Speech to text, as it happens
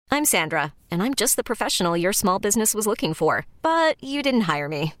I'm Sandra, and I'm just the professional your small business was looking for. But you didn't hire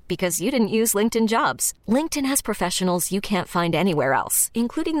me because you didn't use LinkedIn Jobs. LinkedIn has professionals you can't find anywhere else,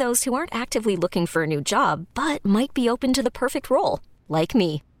 including those who aren't actively looking for a new job, but might be open to the perfect role, like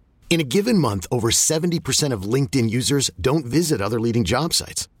me. In a given month, over 70% of LinkedIn users don't visit other leading job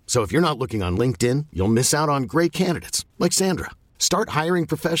sites. So if you're not looking on LinkedIn, you'll miss out on great candidates like Sandra. Start hiring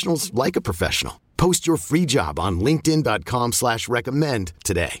professionals like a professional. Post your free job on linkedin.com/recommend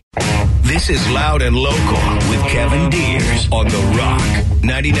today. This is Loud and Local with Kevin Deers on The Rock,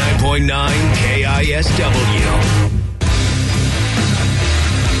 99.9 KISW.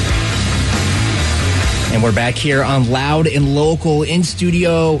 And we're back here on Loud and Local in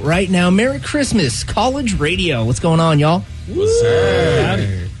studio right now. Merry Christmas, College Radio. What's going on, y'all? What's up?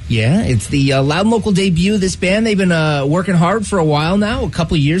 Yeah, it's the Loud and Local debut of this band. They've been working hard for a while now, a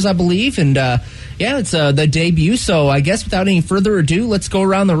couple of years, I believe. And, yeah, it's the debut. So I guess without any further ado, let's go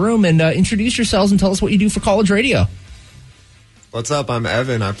around the room and introduce yourselves and tell us what you do for College Radio. What's up? I'm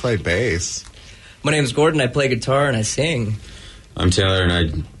Evan. I play bass. My name is Gordon. I play guitar and I sing. I'm Taylor, and I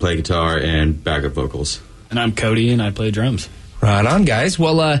play guitar and backup vocals. And I'm Cody, and I play drums. Right on, guys.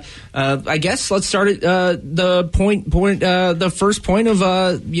 Well, I guess let's start at the first point of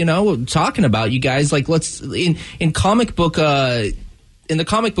talking about you guys. Like, let's in comic book in the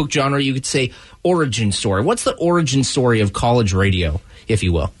comic book genre, you could say origin story. What's the origin story of College Radio, if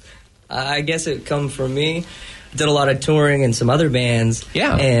you will? I guess it come from me. Did a lot of touring and some other bands.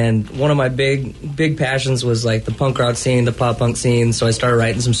 Yeah. And one of my big passions was like the punk rock scene, the pop punk scene. So I started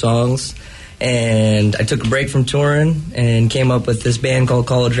writing some songs. And I took a break from touring and came up with this band called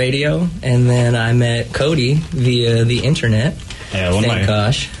College Radio. And then I met Cody via the internet. Yeah, one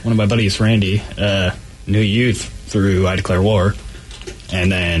of my buddies, Randy, knew Youth through I Declare War.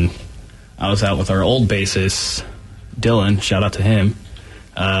 And then I was out with our old bassist, Dylan. Shout out to him.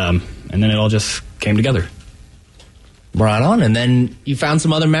 And then it all just came together. Right on. And then you found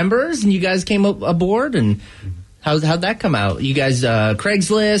some other members and you guys came aboard. And how'd that come out? You guys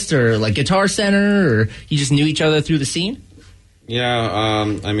Craigslist or like Guitar Center, or you just knew each other through the scene? Yeah,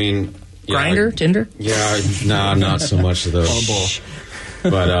 I mean... Grindr, Tinder? Yeah, no, not so much of those.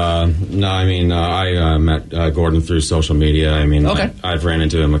 But, no, I mean, I met Gordon through social media. I mean, okay. I've ran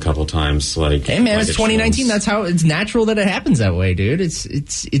into him a couple times. Like, hey, man, it's 2019. That's how it's natural that it happens that way, dude.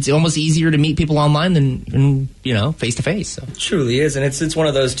 It's almost easier to meet people online than face to face. It truly is, and it's one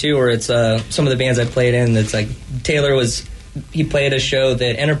of those too where it's some of the bands I played in. That's like Taylor he played a show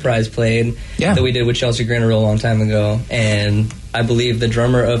that Enterprise played that we did with Chelsea Grin a real long time ago, and I believe the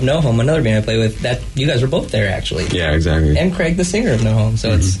drummer of No Home, another band I play with, that you guys were both there actually. Yeah, exactly. And Craig, the singer of No Home.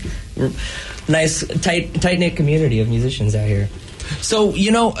 So it's nice, tight-knit community of musicians out here. So,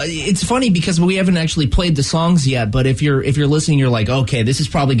 it's funny because we haven't actually played the songs yet, but if you're listening, you're like, okay, this is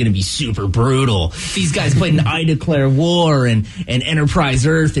probably going to be super brutal. These guys played in I Declare War and Enterprise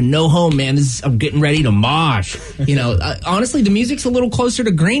Earth and No Home, man. I'm getting ready to mosh. Honestly, the music's a little closer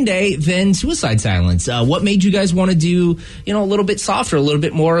to Green Day than Suicide Silence. What made you guys want to do, a little bit softer, a little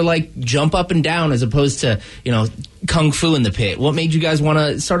bit more like jump up and down as opposed to, Kung Fu in the Pit? What made you guys want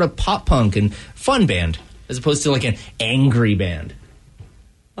to start a pop punk and fun band as opposed to like an angry band?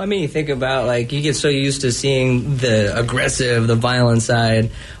 I mean, you think about, like, you get so used to seeing the aggressive, the violent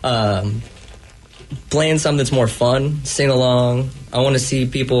side. Playing something that's more fun, sing along. I want to see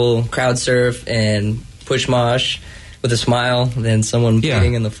people crowd surf and push mosh with a smile than someone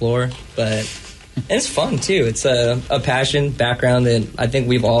beating in the floor. But it's fun, too. It's a passion, background that I think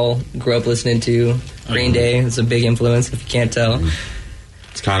we've all grew up listening to. Green Day is a big influence, if you can't tell.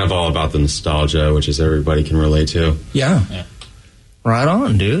 It's kind of all about the nostalgia, which is everybody can relate to. Yeah. Right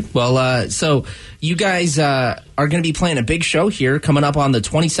on, dude. Well, so you guys are going to be playing a big show here coming up on the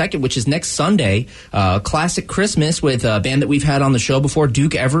 22nd, which is next Sunday. Classic Christmas with a band that we've had on the show before,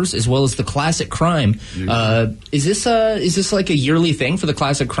 Duke Evers, as well as the Classic Crime. Is this like a yearly thing for the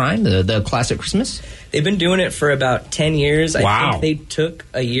Classic Crime, the Classic Christmas? They've been doing it for about 10 years. Wow. I think they took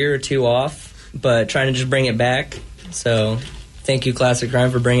a year or two off, but trying to just bring it back. So thank you, Classic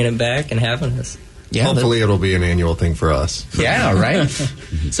Crime, for bringing it back and having us. Yeah, hopefully it'll be an annual thing for us. Yeah, right?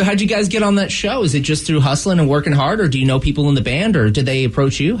 So how'd you guys get on that show? Is it just through hustling and working hard, or do you know people in the band, or did they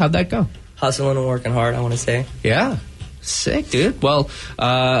approach you? How'd that go? Hustling and working hard, I want to say. Yeah. Sick, dude. Well,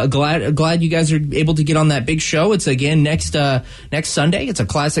 glad you guys are able to get on that big show. It's again next Sunday. It's a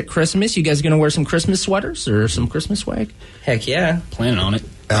Classic Christmas. You guys going to wear some Christmas sweaters or some Christmas swag? Heck yeah. Planning on it.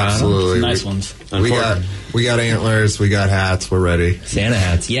 Absolutely. Nice ones. We got antlers, we got hats, we're ready. Santa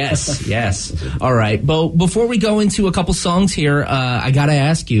hats, yes. All right, but before we go into a couple songs here, I got to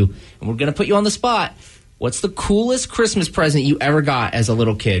ask you, and we're going to put you on the spot, What's the coolest Christmas present you ever got as a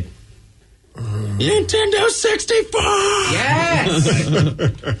little kid? Nintendo 64!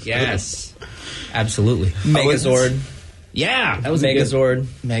 Yes! Yes. Absolutely. Megazord. Yeah, that was Megazord.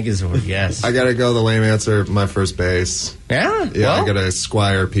 Megazord, yes. I gotta go the lame answer, my first bass. Yeah? Yeah, I got a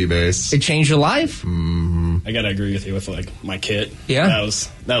Squire P bass. It changed your life? I gotta agree with you with my kit. Yeah.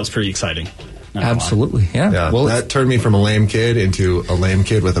 That was pretty exciting. Not gonna lie. Absolutely, yeah. Yeah, Well, that turned me from a lame kid into a lame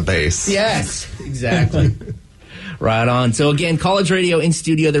kid with a bass. yes, exactly. Right on. So again, College Radio in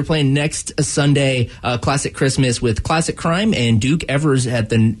studio. They're playing next Sunday, Classic Christmas with Classic Crime and Duke Evers at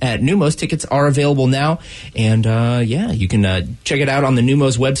Numos. Tickets are available now, and you can check it out on the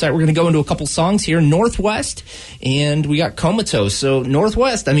Numos website. We're going to go into a couple songs here. Northwest, and we got Comatose. So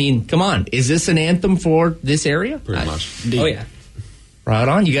Northwest, I mean, come on, is this an anthem for this area? Pretty much. Oh, yeah. Right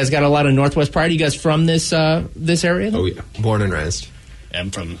on. You guys got a lot of Northwest pride. You guys from this area? Oh, yeah. Born and raised. I'm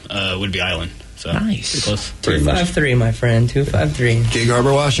from Whidbey Island. So Nice. Pretty close. Pretty much. 253, my friend. 253. Gig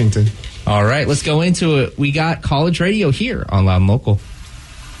Harbor, Washington. All right, let's go into it. We got College Radio here on Loud and Local.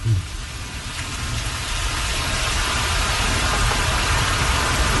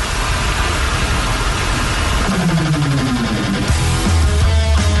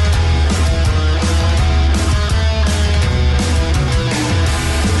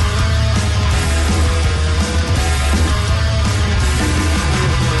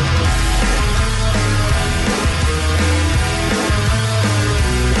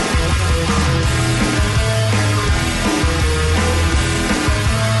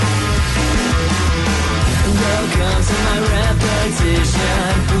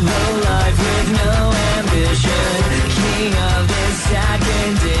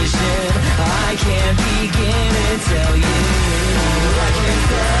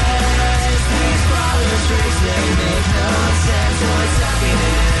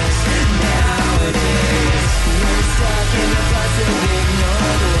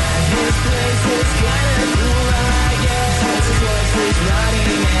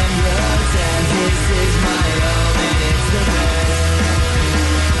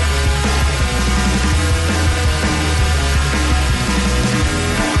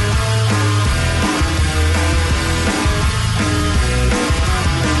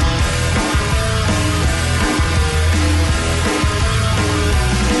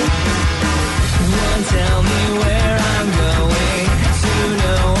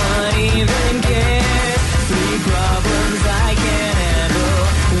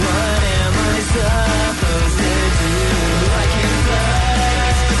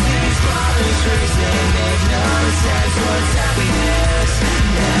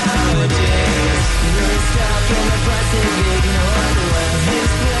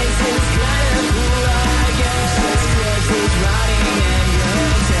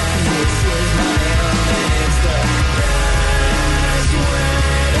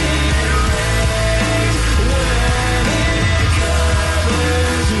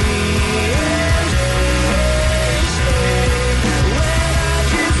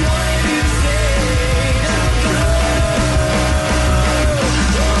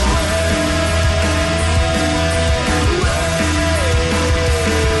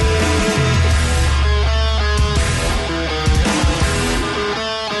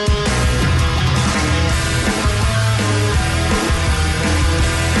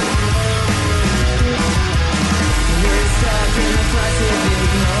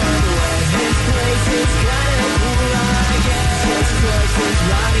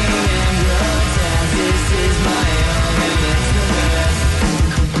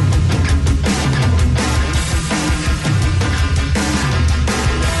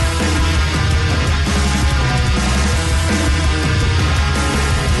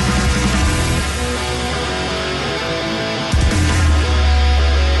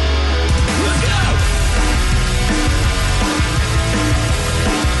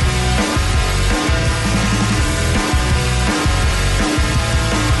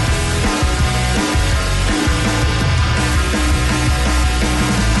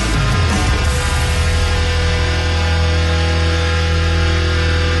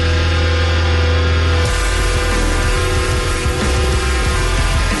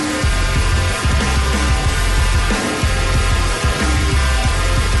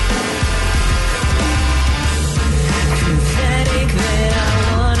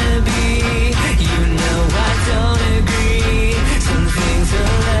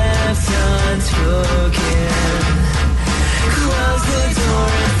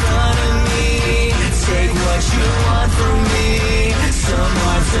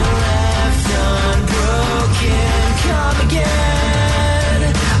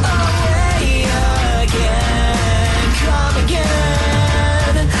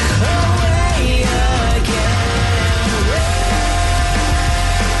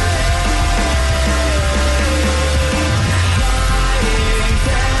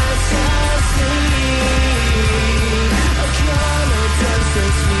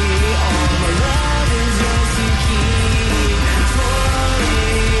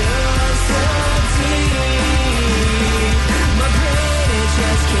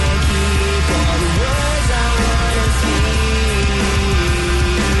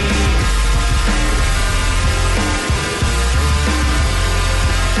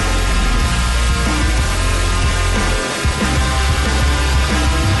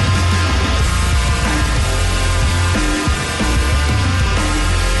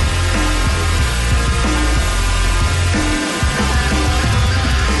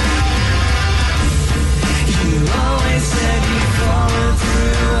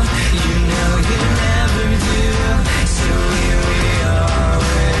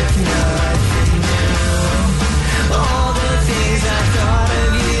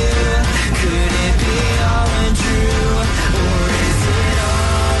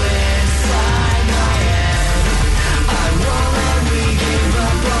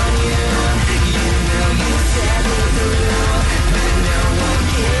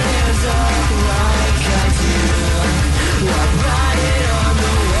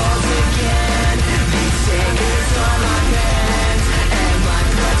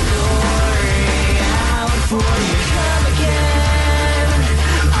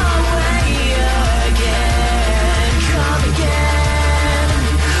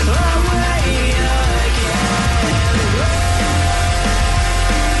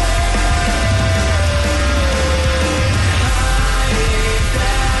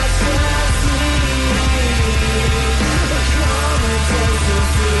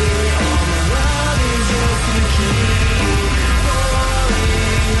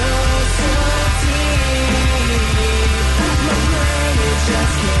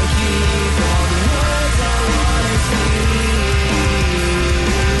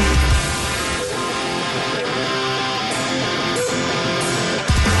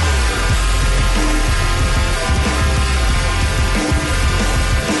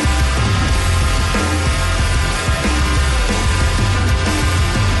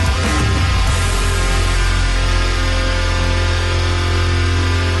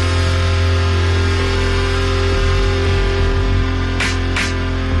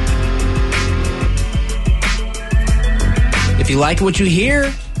 like what you hear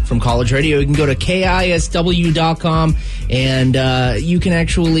from College Radio, you can go to KISW.com and you can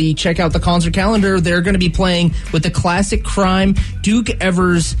actually check out the concert calendar. They're going to be playing with the Classic Crime, Duke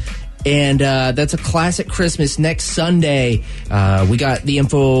Evers, and that's a classic Christmas next Sunday. We got the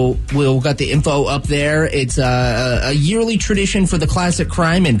info. We'll got the info up there. It's a yearly tradition for the Classic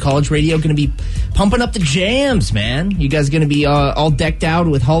Crime, and College Radio going to be pumping up the jams, man. You guys going to be all decked out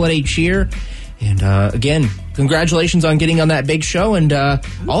with holiday cheer. And again, congratulations on getting on that big show, and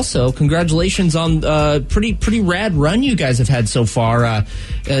also congratulations on pretty rad run you guys have had so far.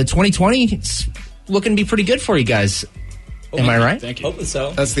 2020 it's looking to be pretty good for you guys. Am I right? Thank you. Hoping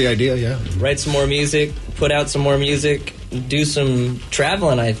so. That's the idea, yeah. Write some more music, put out some more music, do some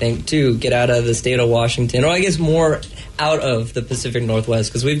traveling, I think, too. Get out of the state of Washington, or I guess more out of the Pacific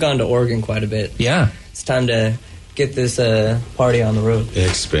Northwest, because we've gone to Oregon quite a bit. Yeah. It's time to get this party on the road.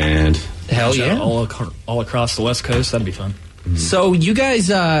 Expand. Hell yeah. All across the West Coast. That'd be fun. Mm-hmm. So you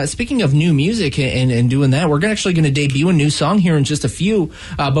guys, speaking of new music and doing that, we're actually going to debut a new song here in just a few.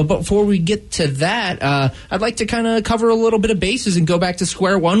 But before we get to that, I'd like to kind of cover a little bit of bases and go back to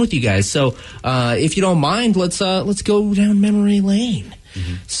square one with you guys. So if you don't mind, let's go down memory lane.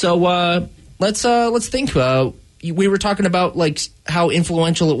 Mm-hmm. So let's think. We were talking about like how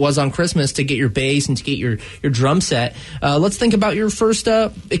influential it was on Christmas to get your bass and to get your drum set. Let's think about your first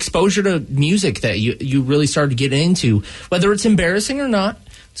exposure to music that you really started to get into, whether it's embarrassing or not.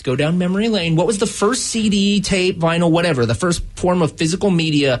 Let's go down memory lane. What was the first CD, tape, vinyl, whatever, the first form of physical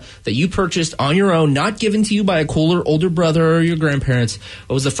media that you purchased on your own, not given to you by a cooler older brother or your grandparents?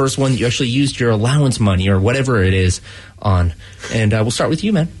 What was the first one you actually used your allowance money or whatever it is on? And we'll start with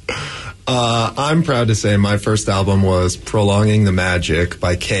you, man. I'm proud to say my first album was Prolonging the Magic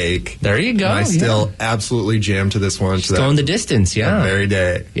by Cake. There you go. And I still absolutely jam to this one. Just going the distance, yeah. That very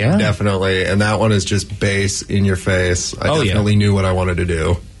day. Yeah. Definitely. And that one is just bass in your face. I definitely knew what I wanted to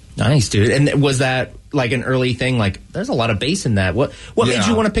do. Nice, dude. And was that like an early thing? Like, there's a lot of bass in that. What made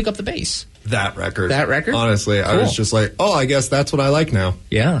you want to pick up the bass? That record. Honestly, Honestly, I was just like, I guess that's what I like now.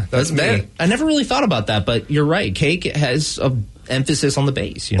 Yeah. That's me. I never really thought about that, but you're right. Cake has a emphasis on the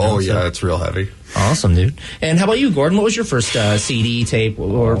bass, you know? Oh, yeah, it's real heavy. Awesome, dude. And how about you, Gordon? What was your first CD, tape,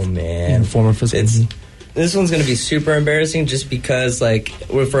 or form of physical? This one's going to be super embarrassing just because, like,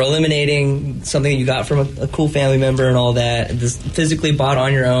 if we're eliminating something you got from a cool family member and all that, this physically bought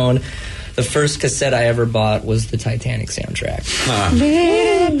on your own, the first cassette I ever bought was the Titanic soundtrack.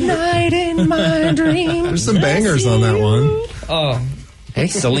 Midnight in my dreams. There's some bangers on that one. Oh. Hey,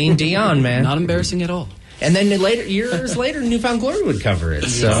 Celine Dion, man. Not embarrassing at all. And then years later, Newfound Glory would cover it.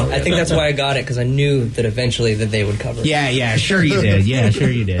 So I think that's why I got it, because I knew that eventually that they would cover it. Yeah, sure you did. Yeah, sure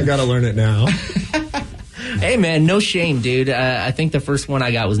you did. I got to learn it now. Hey, man, no shame, dude. I think the first one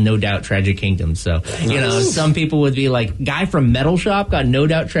I got was No Doubt Tragic Kingdom. So, some people would be like, guy from Metal Shop got No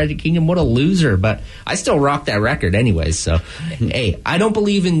Doubt Tragic Kingdom. What a loser. But I still rock that record anyways. So, hey, I don't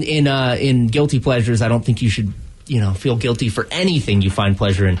believe in guilty pleasures. I don't think you should feel guilty for anything you find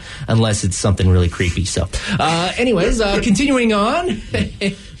pleasure in unless it's something really creepy. So, anyways, continuing on.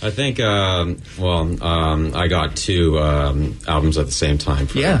 I think, I got two albums at the same time.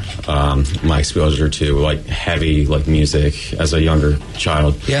 My exposure to, like, heavy, like, music as a younger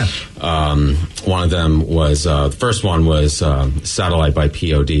child. Yeah. One of them was, the first one was Satellite by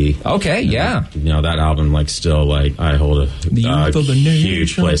P.O.D. Okay, yeah. That album, like, still, like, I hold a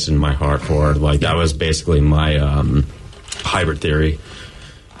huge place in my heart for it. Like, that was basically my Hybrid Theory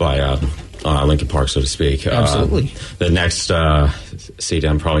by Linkin Park, so to speak. Absolutely. The next CD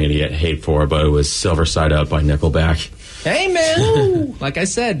I'm probably going to get hate for, but it was Silver Side Up by Nickelback. Hey, man. Like I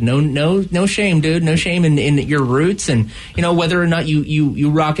said, no shame, dude. No shame in your roots. And, whether or not you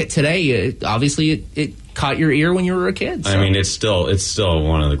rock it today, obviously it caught your ear when you were a kid. So. I mean, it's still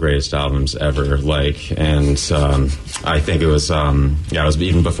one of the greatest albums ever. Like, and I think it was it was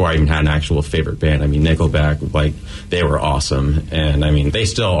even before I even had an actual favorite band. I mean, Nickelback, like, they were awesome, and I mean, they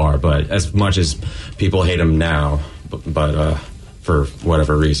still are. But as much as people hate them now, but for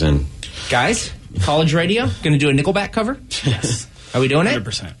whatever reason, guys, College Radio going to do a Nickelback cover? Yes. Are we doing it?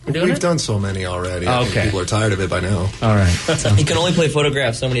 100%. We've done so many already. I think people are tired of it by now. All right. You can only play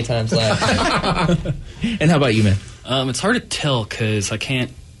Photographs so many times live. And how about you, man? It's hard to tell because I can't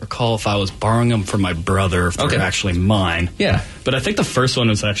recall if I was borrowing them from my brother, if they're actually mine. Yeah. But I think the first one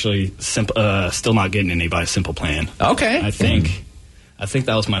was actually Still Not Getting Any by Simple Plan. Okay. I think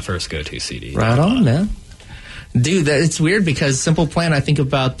that was my first go-to CD. Right on, man. Dude, it's weird because Simple Plan, I think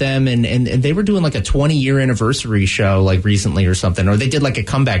about them, and they were doing like a 20-year anniversary show like recently or something, or they did like a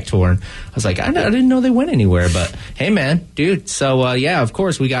comeback tour. And I was like, I didn't know they went anywhere, but hey, man, dude. So, yeah, of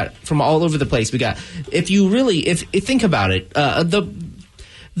course, we got from all over the place. We got, if you think about it,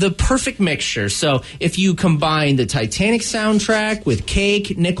 the perfect mixture. So if you combine the Titanic soundtrack with Cake,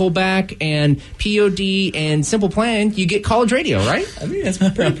 Nickelback, and POD and Simple Plan, you get College Radio, right? I mean, that's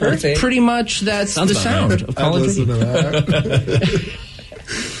pretty perfect. Pretty much that's the sound of College Radio.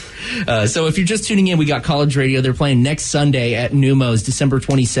 So if you're just tuning in, we got College Radio. They're playing next Sunday at Neumos, December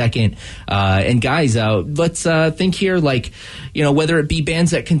 22nd. And guys, let's think here, like, whether it be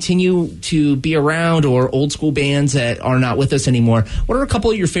bands that continue to be around or old school bands that are not with us anymore. What are a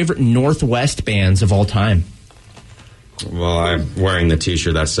couple of your favorite Northwest bands of all time? Well, I'm wearing the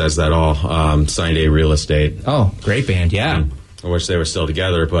T-shirt that says that all. Sunny Day Real Estate. Oh, great band, yeah. I wish they were still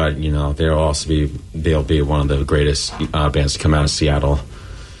together, but they'll be one of the greatest bands to come out of Seattle,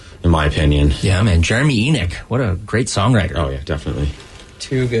 in my opinion. Yeah, man. Jeremy Enoch, what a great songwriter. Oh, yeah, definitely.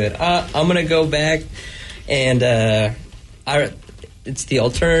 Too good. I'm going to go back, and it's the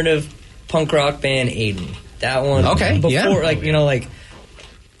alternative punk rock band Aiden. That one. Okay, before,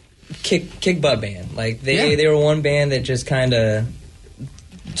 kick butt band. Like, they were one band that just kind of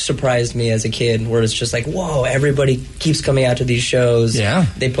surprised me as a kid, where it's just like, whoa, everybody keeps coming out to these shows. Yeah.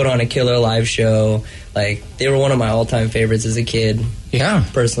 They put on a killer live show. Like, they were one of my all-time favorites as a kid. Yeah.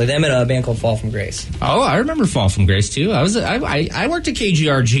 Personally. Them and a band called Fall from Grace. Oh, I remember Fall from Grace, too. I worked at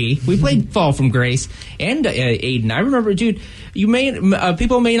KGRG. We played Fall from Grace and Aiden. I remember, dude,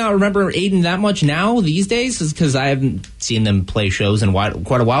 people may not remember Aiden that much now these days because I haven't seen them play shows in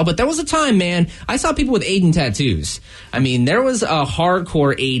quite a while. But there was a time, man, I saw people with Aiden tattoos. I mean, there was a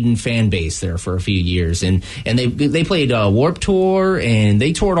hardcore Aiden fan base there for a few years. And they played Warped Tour, and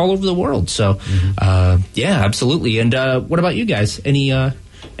they toured all over the world. So, yeah, absolutely. And what about you guys? Any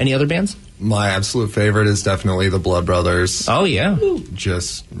other bands? My absolute favorite is definitely the Blood Brothers. Oh, yeah.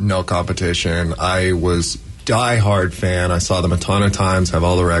 Just no competition. I was die-hard fan. I saw them a ton of times, have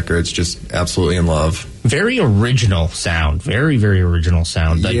all the records, just absolutely in love. Very original sound. Very, very original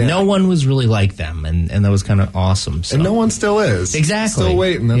sound. Like, no one was really like them, and that was kind of awesome. So. And no one still is. Exactly. Still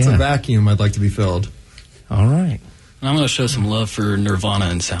waiting. That's a vacuum I'd like to be filled. All right. I'm going to show some love for Nirvana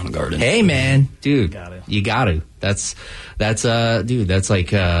and Soundgarden. Hey, man. Dude, you got to. That's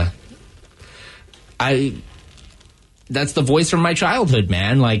like, that's the voice from my childhood,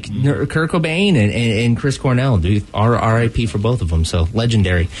 man. Like Kurt Cobain and Chris Cornell, dude. R.I.P. for both of them. So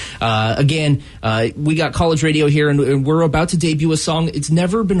legendary. Again, we got College Radio here, and we're about to debut a song. It's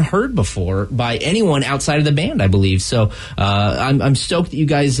never been heard before by anyone outside of the band, I believe. So I'm stoked that you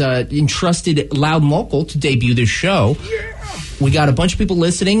guys entrusted Loud and Local to debut this show. Yeah. We got a bunch of people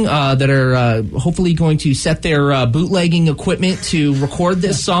listening that are hopefully going to set their bootlegging equipment to record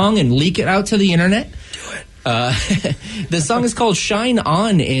this song and leak it out to the internet. The song is called Shine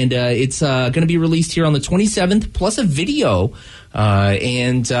On, and it's going to be released here on the 27th, plus a video.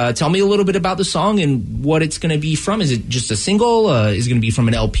 And tell me a little bit about the song and what it's going to be from. Is it just a single? Is it going to be from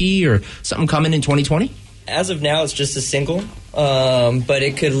an LP or something coming in 2020? As of now, it's just a single, but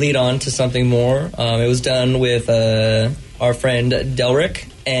it could lead on to something more. It was done with our friend Delrick.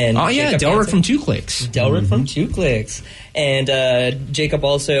 And Delrick from Two Clicks. Delrick from Two Clicks. And Jacob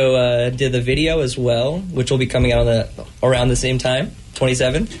also did the video as well, which will be coming out around the same time,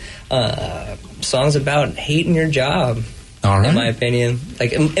 27. Songs about hating your job, all right. In my opinion.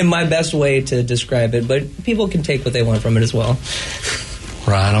 Like, in my best way to describe it, but people can take what they want from it as well.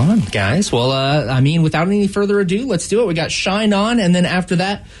 Right on, guys. Well, without any further ado, let's do it. We got Shine On, and then after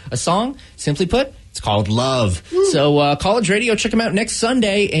that, a song, simply put, it's called Love. Woo. So, College Radio, check them out next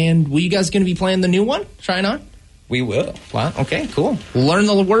Sunday. And were you guys going to be playing the new one, Shine On? We will. Wow, okay, cool. We'll learn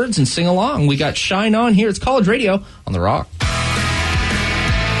the words and sing along. We got Shine On here. It's College Radio on The Rock.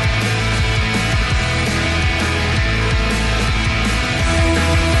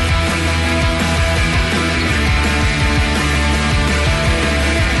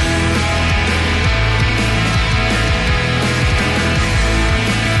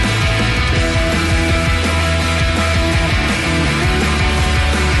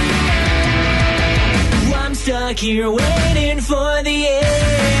 Here waiting for the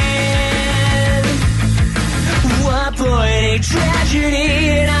end. What poetic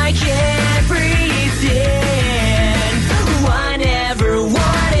tragedy, and I can't pretend. I never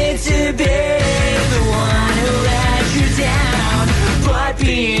wanted to be the one who let you down, but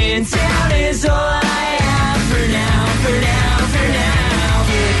being down is all I have for now, for now, for now.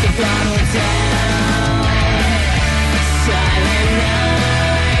 Kick the bottle down. Silent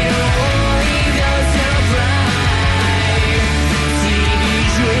night, holy ghost of pride.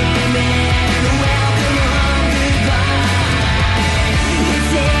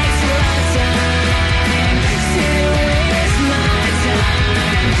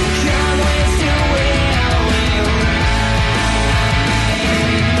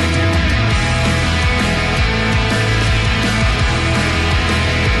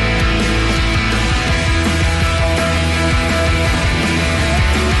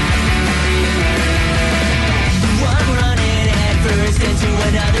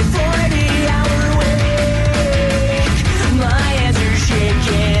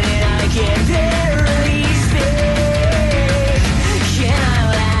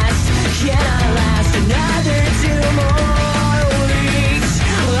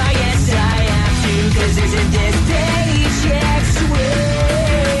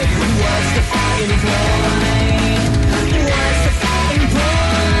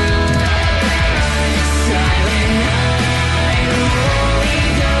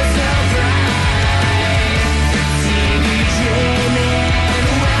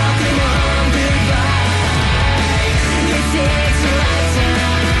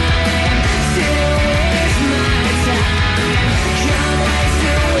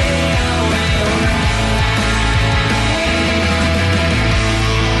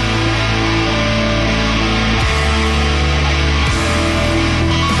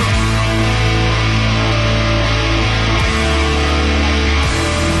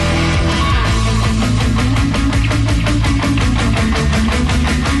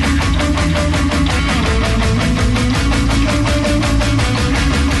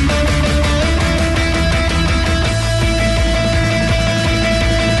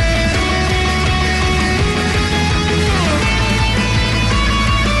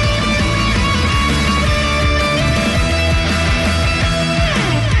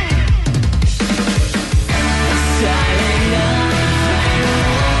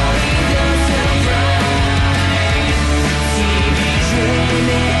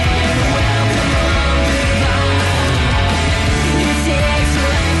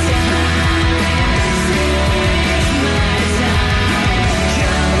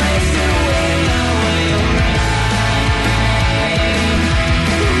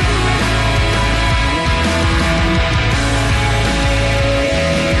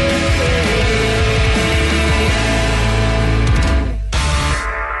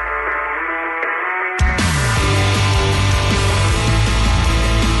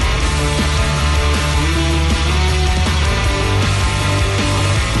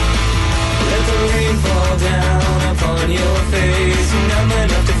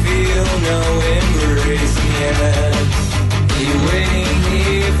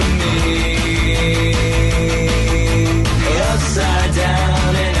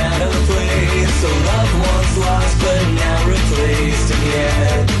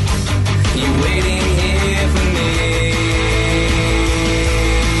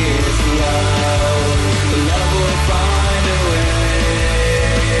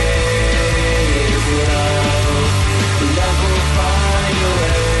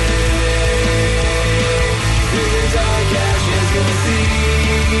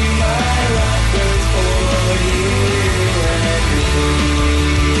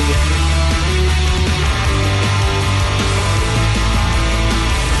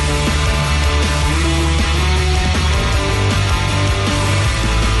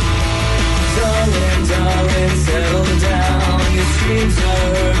 and settle down. Your screams are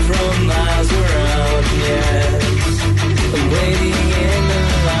heard from miles around, yeah. Waiting in the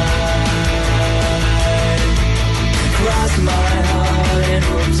line. Cross my heart and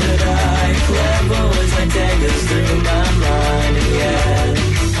hope to die. Clever words like daggers through my mind, yeah.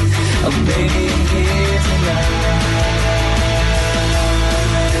 I'm waiting here tonight.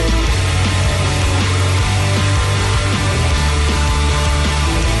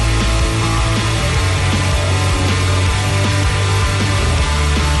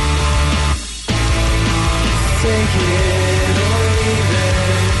 Take it or leave it,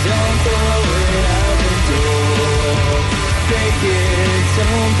 don't throw it out the door. Fake it,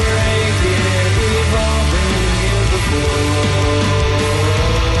 don't break it, we've all been here before.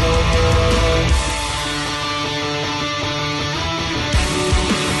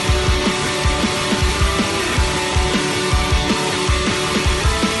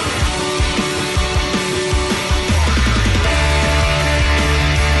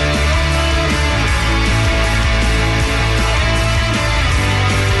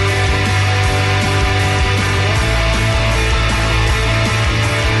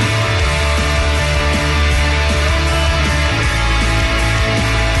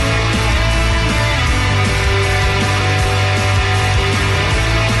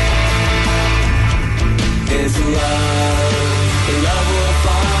 It's love, love will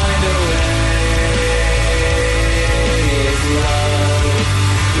find a way. It's love,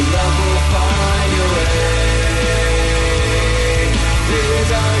 love will find a way. Through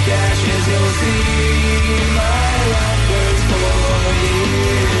dark ashes you'll see my love burns for you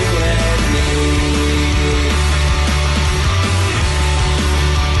and me.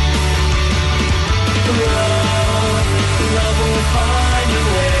 Love, love will find a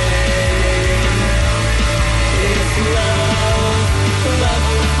way. It's love, love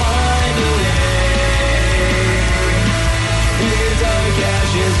will find a way. Through dark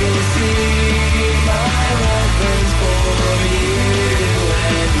ashes you'll see my love burns for you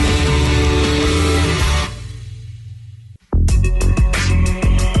and me.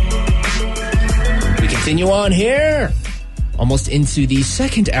 We continue on here. Almost into the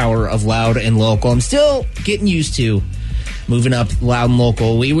second hour of Loud and Local. I'm still getting used to moving up Loud and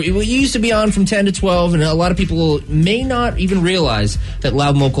Local. We used to be on from 10 to 12, and a lot of people may not even realize that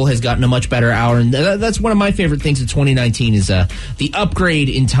Loud and Local has gotten a much better hour. And that's one of my favorite things of 2019 is the upgrade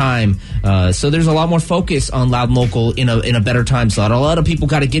in time. So there's a lot more focus on Loud and Local in a better time slot. A lot of people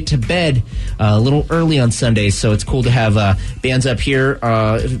got to get to bed a little early on Sundays, so it's cool to have bands up here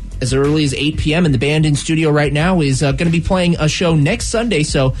as early as 8 p.m. And the band in studio right now is going to be playing a show next Sunday.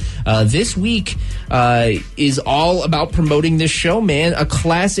 So this week is all about promoting this show, man. A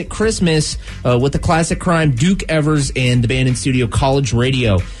classic Christmas with the classic crime, Duke Evers and the band in studio, College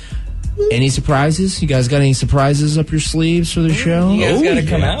Radio. Any surprises? You guys got any surprises up your sleeves for the show? You guys got to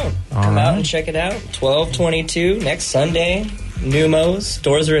come out. Come right. out and check it out. 12/22 next Sunday. Numos.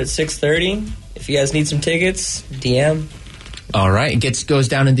 Doors are at 6:30. If you guys need some tickets, DM. All right. It goes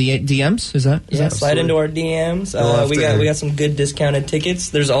down in the DMs? Is that? Slide into our DMs. We got some good discounted tickets.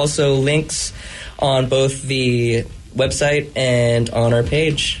 There's also links on both the website and on our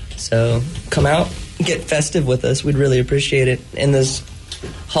page. So come out, get festive with us. We'd really appreciate it. And those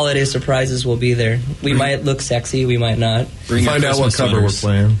holiday surprises will be there. We might look sexy, we might not. Find out what cover we're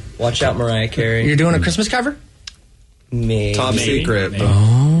playing. Watch out, Mariah Carey. You're doing a Christmas cover? Maybe. Top secret,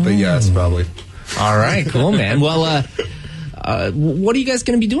 but yes, probably. All right, cool, man. Well, what are you guys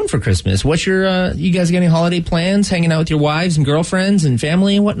going to be doing for Christmas? What's your you guys got any holiday plans? Hanging out with your wives and girlfriends and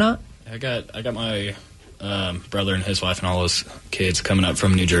family and whatnot? I got my brother and his wife and all his kids coming up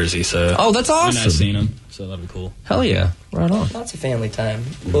from New Jersey. So that's awesome. I've seen them, so that'd be cool. Hell yeah, right on. Lots of family time.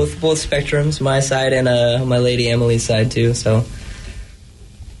 Both spectrums, my side and my lady Emily's side too. So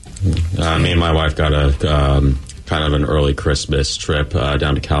me and my wife got a kind of an early Christmas trip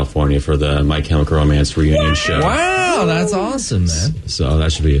down to California for the My Chemical Romance reunion show. Wow, that's awesome, man. So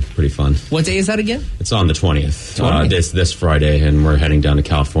that should be pretty fun. What day is that again? It's on the 20th. This Friday, and we're heading down to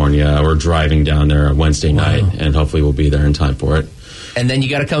California. We're driving down there Wednesday night, and hopefully we'll be there in time for it. And then you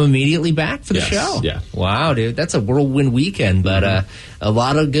got to come immediately back for the show. Yeah. Wow, dude, that's a whirlwind weekend, but a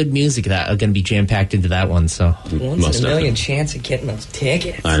lot of good music that are going to be jam packed into that one. So once in a million chance of getting those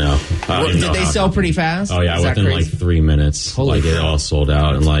tickets. I know. Did they sell pretty fast? Oh yeah, within like 3 minutes, it all sold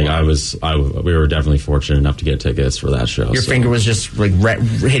out, and we were definitely fortunate enough to get tickets for that show. Your finger was just like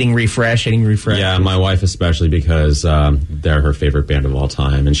hitting refresh. Yeah, my wife especially because they're her favorite band of all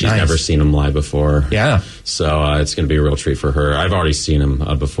time, and she's never seen them live before. Yeah, so it's going to be a real treat for her. I've already seen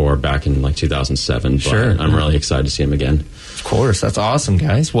them before back in like 2007, but sure. I'm really excited to see them again. Of course, that's awesome,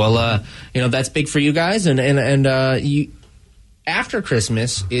 guys. Well, that's big for you guys, and you. After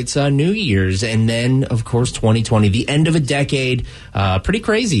Christmas, it's New Year's, and then, of course, 2020, the end of a decade. Pretty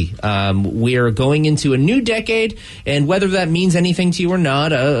crazy. We are going into a new decade, and whether that means anything to you or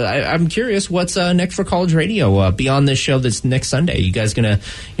not, I'm curious what's next for College Radio beyond this show that's next Sunday. You guys going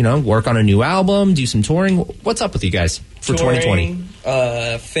to, work on a new album, do some touring? What's up with you guys for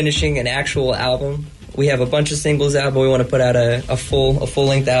 2020? Finishing an actual album. We have a bunch of singles out, but we want to put out a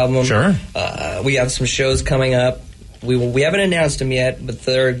full-length album. Sure. We have some shows coming up. We haven't announced them yet, but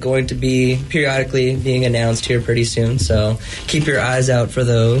they're going to be periodically being announced here pretty soon, so keep your eyes out for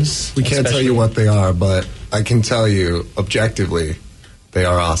those. We can't tell you what they are, but I can tell you, objectively, they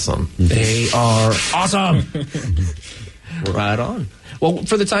are awesome. They are awesome! Right on. Well,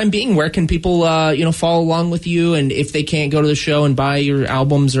 for the time being, where can people, follow along with you? And if they can't go to the show and buy your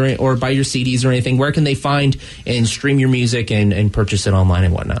albums or buy your CDs or anything, where can they find and stream your music and purchase it online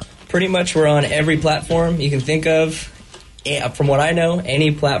and whatnot? Pretty much we're on every platform you can think of. From what I know,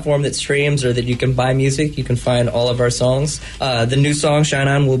 any platform that streams or that you can buy music, you can find all of our songs. The new song, Shine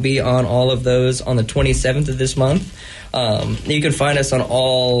On, will be on all of those on the 27th of this month. You can find us on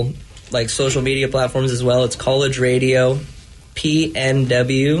all social media platforms as well. It's College Radio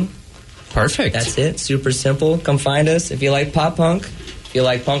PNW. Perfect. That's it. Super simple. Come find us. If you like pop punk, if you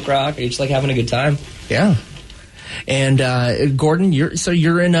like punk rock, or you just like having a good time. Yeah. And Gordon,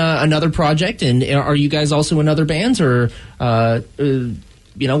 you're in another project, and are you guys also in other bands, or what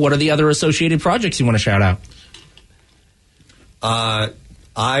are the other associated projects you want to shout out?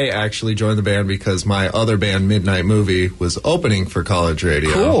 I actually joined the band because my other band, Midnight Movie, was opening for College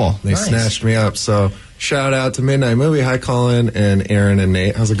Radio. Cool. They snatched me up. So shout out to Midnight Movie. Hi, Colin and Aaron and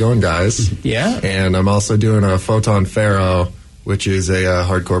Nate. How's it going, guys? Yeah. And I'm also doing a Photon Pharaoh, which is a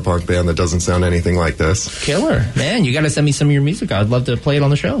hardcore punk band that doesn't sound anything like this. Killer. Man, you got to send me some of your music. I'd love to play it on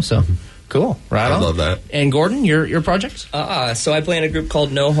the show. So cool. Right on. I love that. And Gordon, your projects? So I play in a group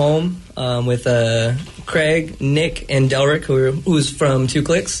called No Home with Craig, Nick, and Delrick, who's from Two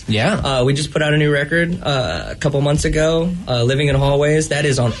Clicks. Yeah. We just put out a new record a couple months ago, Living in Hallways. That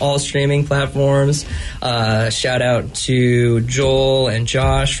is on all streaming platforms. Shout out to Joel and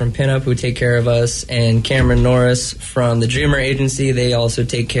Josh from Pinup, who take care of us, and Cameron Norris from the Dreamer Agency. They also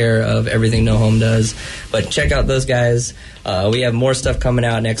take care of everything No Home does. But check out those guys. We have more stuff coming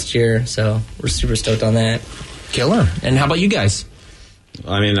out next year, so we're super stoked on that. Killer. And how about you guys?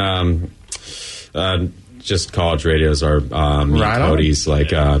 I mean, just College Radio's our me and Cody's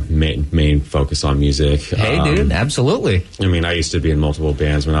main focus on music. Hey, dude, absolutely. I mean, I used to be in multiple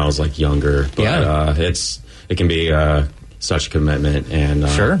bands when I was younger, but it can be such a commitment, and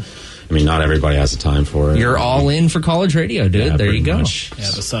sure. I mean, not everybody has the time for it. You're all in for College Radio, dude. Yeah, there you go. Much. Yeah,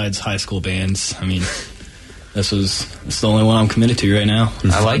 besides high school bands, I mean, it's the only one I'm committed to right now.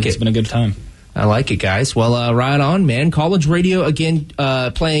 I like it. It's been a good time. I like it, guys. Well, right on, man. College Radio, again,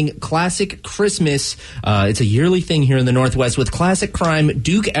 playing Classic Christmas. It's a yearly thing here in the Northwest with Classic Crime,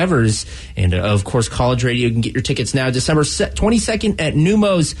 Duke Evers. And, of course, College Radio. You can get your tickets now, December 22nd at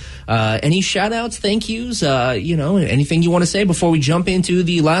Numos. Any shout-outs, thank yous, anything you want to say before we jump into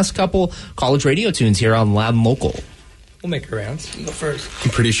the last couple College Radio tunes here on Loud and Local? We'll make our rounds. You go first.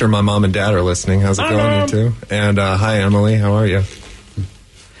 I'm pretty sure my mom and dad are listening. How's it going, you two? And hi, Emily. How are you?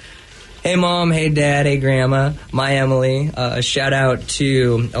 Hey, Mom. Hey, Dad. Hey, Grandma. My Emily. Shout out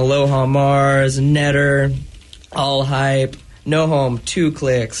to Aloha Mars, Netter, All Hype, No Home, Two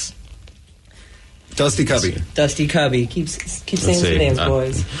Clicks. Dusty Cubby. Dusty Cubby. Keep saying some names,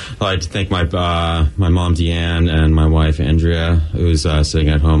 boys. I'd like to thank my mom, Deanne, and my wife, Andrea, who's sitting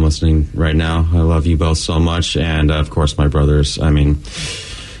at home listening right now. I love you both so much. And, of course, my brothers. I mean,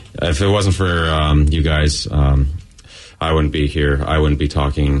 if it wasn't for you guys, I wouldn't be here. I wouldn't be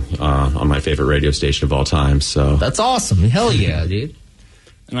talking on my favorite radio station of all time. So that's awesome. Hell yeah, dude.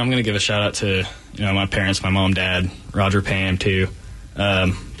 And I'm going to give a shout out to my parents, my mom, dad, Roger, Pam, too.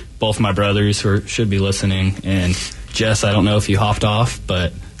 Both my brothers who should be listening. And Jess, I don't know if you hopped off,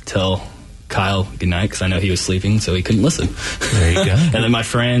 but tell Kyle good night because I know he was sleeping, so he couldn't listen. There you go. And then my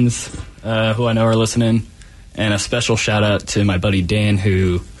friends who I know are listening. And a special shout out to my buddy Dan,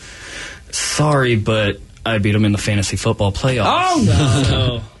 who, sorry, but I beat him in the fantasy football playoffs. Oh, no.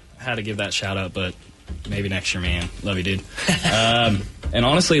 So I had to give that shout out, but maybe next year, man. Love you, dude. And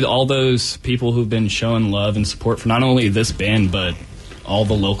honestly, all those people who've been showing love and support for not only this band, but all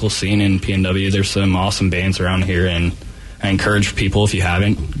the local scene in PNW. There's some awesome bands around here, and I encourage people, if you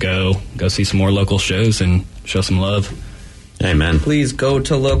haven't, go see some more local shows and show some love. Amen. Please go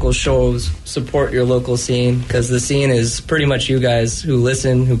to local shows, support your local scene, because the scene is pretty much you guys who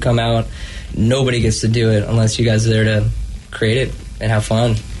listen, who come out. Nobody gets to do it unless you guys are there to create it and have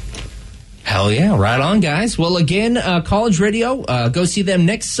fun. Hell yeah, right on, guys. Well, again, College Radio, go see them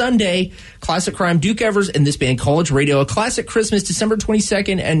next Sunday. Classic Crime, Duke Evers, and this band, College Radio. A Classic Christmas, December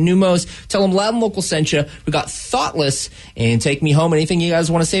 22nd, and Numos. Tell them Loud and Local sent you. We got Thoughtless and Take Me Home. Anything you guys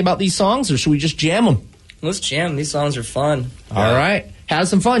want to say about these songs, or should we just jam them? Let's jam. These songs are fun. All right. Have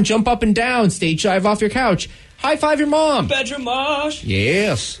some fun. Jump up and down. Stage dive off your couch. High five your mom. Bedroom mosh.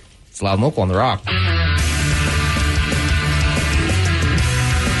 Yes. It's Loud and Local on the Rock.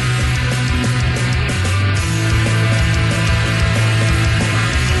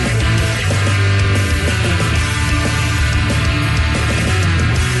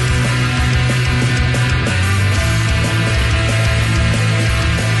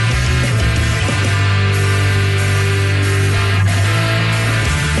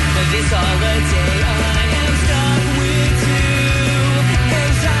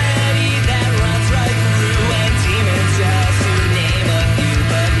 Anxiety that runs right through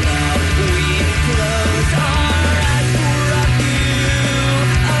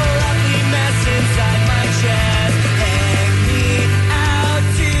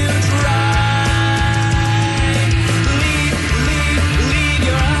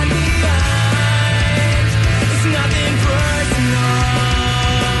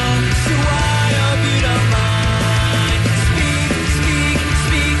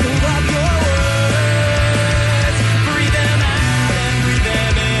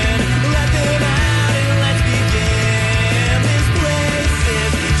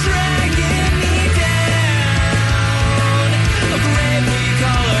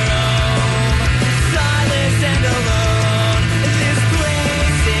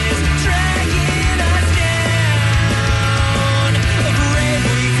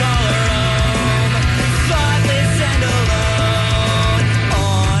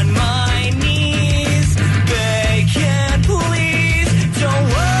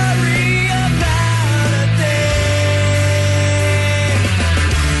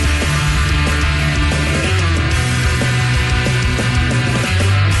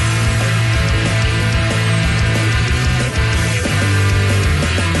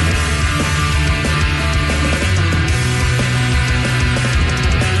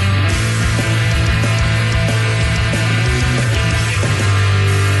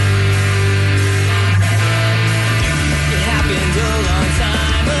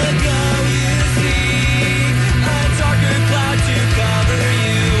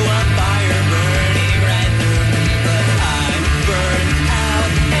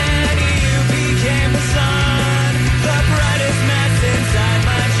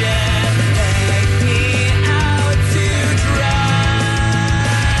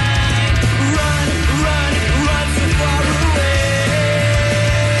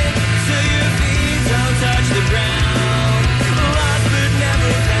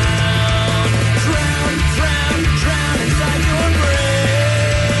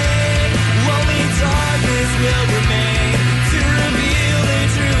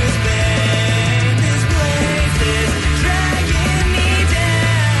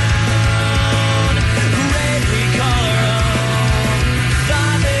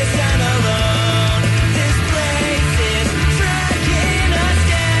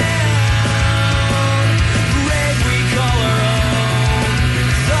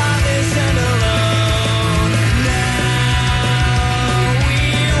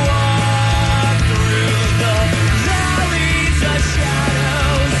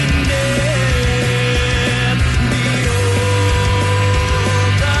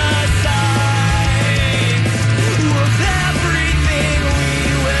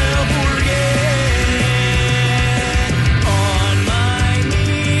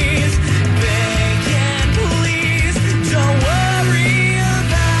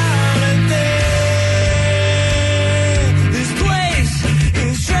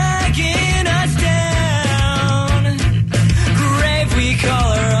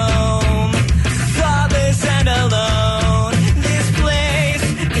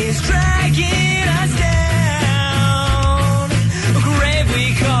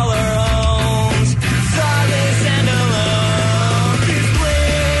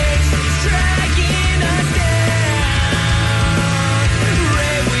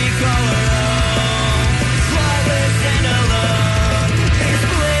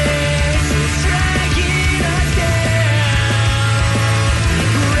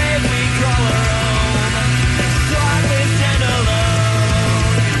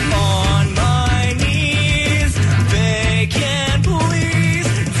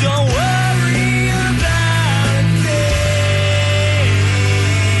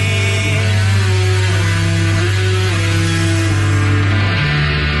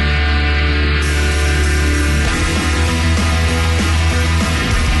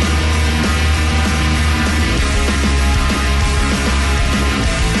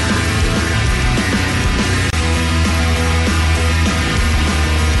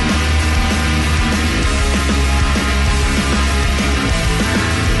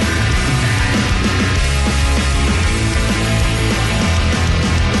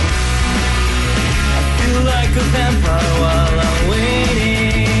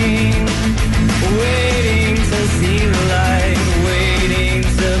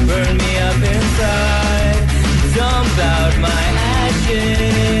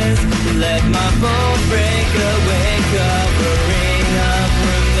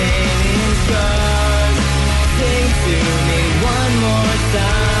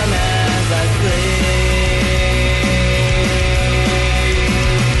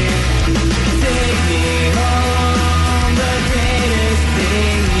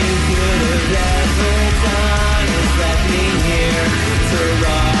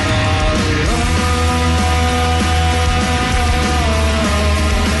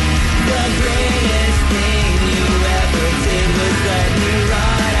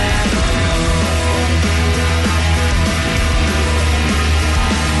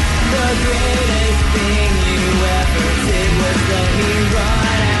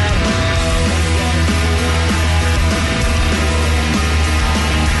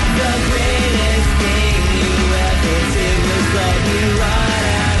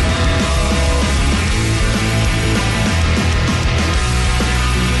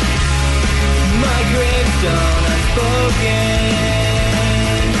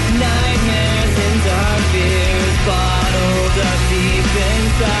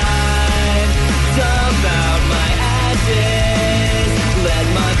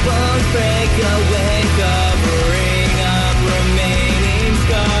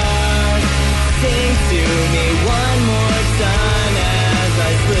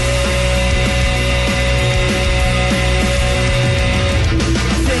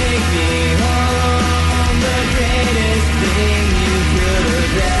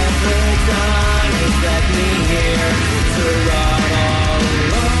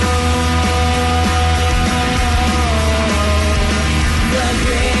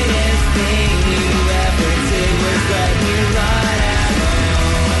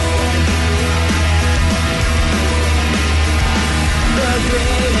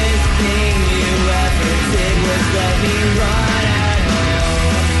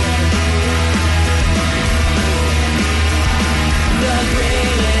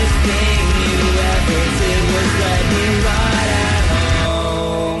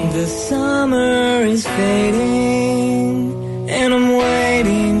is fading, and I'm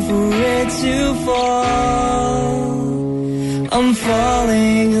waiting for it to fall. I'm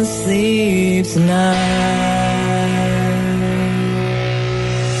falling asleep tonight.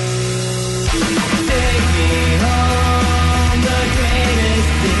 Take me home, the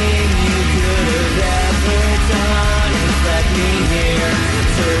greatest thing you could have ever done is let me here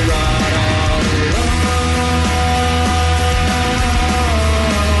to rot all alone.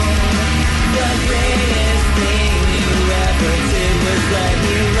 The greatest thing you ever did was let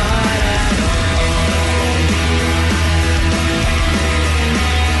me rot at home.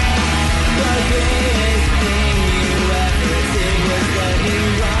 The greatest thing you ever did was let me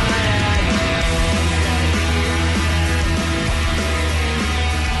rot at home.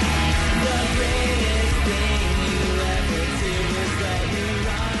 The greatest thing you ever did was let me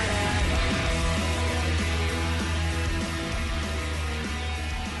rot at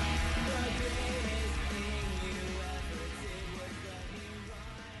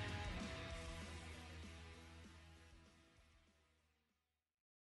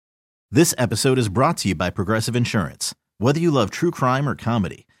This episode is brought to you by Progressive Insurance. Whether you love true crime or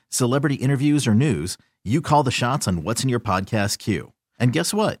comedy, celebrity interviews or news, you call the shots on what's in your podcast queue. And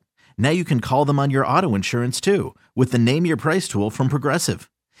guess what? Now you can call them on your auto insurance too with the Name Your Price tool from Progressive.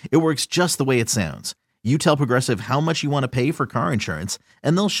 It works just the way it sounds. You tell Progressive how much you want to pay for car insurance,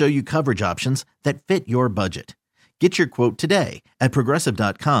 and they'll show you coverage options that fit your budget. Get your quote today at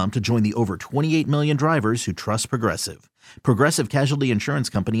Progressive.com to join the over 28 million drivers who trust Progressive. Progressive Casualty Insurance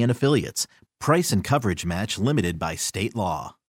Company and Affiliates. Price and coverage match limited by state law.